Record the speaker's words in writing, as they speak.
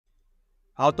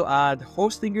how to add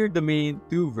hosting your domain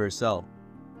to Vercel.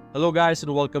 Hello guys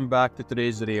and welcome back to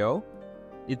today's video.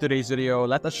 In today's video,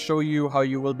 let us show you how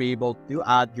you will be able to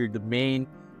add your domain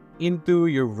into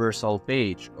your Vercel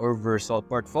page or Vercel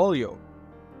portfolio.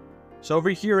 So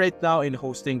over here right now in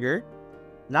Hostinger,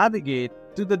 navigate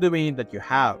to the domain that you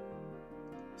have.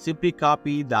 Simply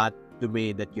copy that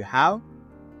domain that you have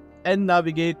and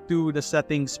navigate to the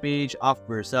settings page of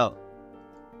Vercel.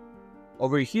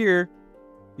 Over here,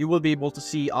 you will be able to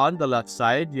see on the left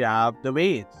side, you have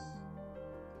domains.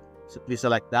 Simply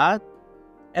select that.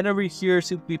 And over here,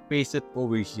 simply paste it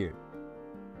over here.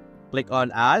 Click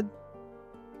on add.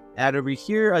 And over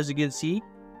here, as you can see,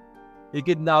 you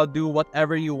can now do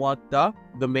whatever you want the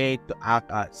domain to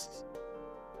act as.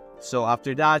 So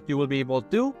after that, you will be able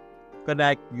to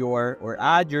connect your or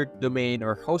add your domain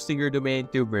or hosting your domain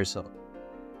to Vercel.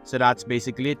 So that's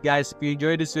basically it guys. If you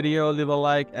enjoyed this video, leave a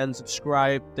like and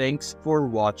subscribe. Thanks for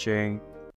watching.